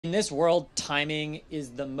In this world, timing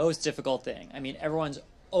is the most difficult thing. I mean, everyone's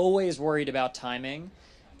always worried about timing.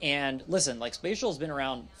 And listen, like Spatial's been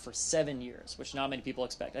around for 7 years, which not many people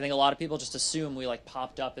expect. I think a lot of people just assume we like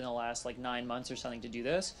popped up in the last like 9 months or something to do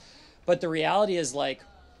this. But the reality is like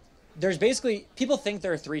there's basically people think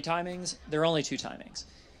there are three timings. There are only two timings.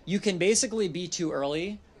 You can basically be too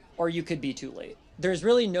early or you could be too late. There's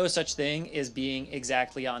really no such thing as being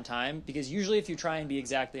exactly on time, because usually if you try and be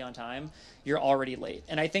exactly on time, you're already late.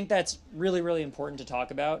 And I think that's really, really important to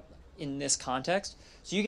talk about in this context. So you